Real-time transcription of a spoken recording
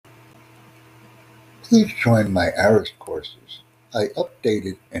Please join my Arist courses. I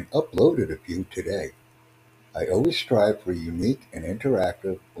updated and uploaded a few today. I always strive for a unique and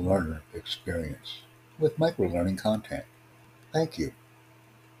interactive learner experience with microlearning content. Thank you.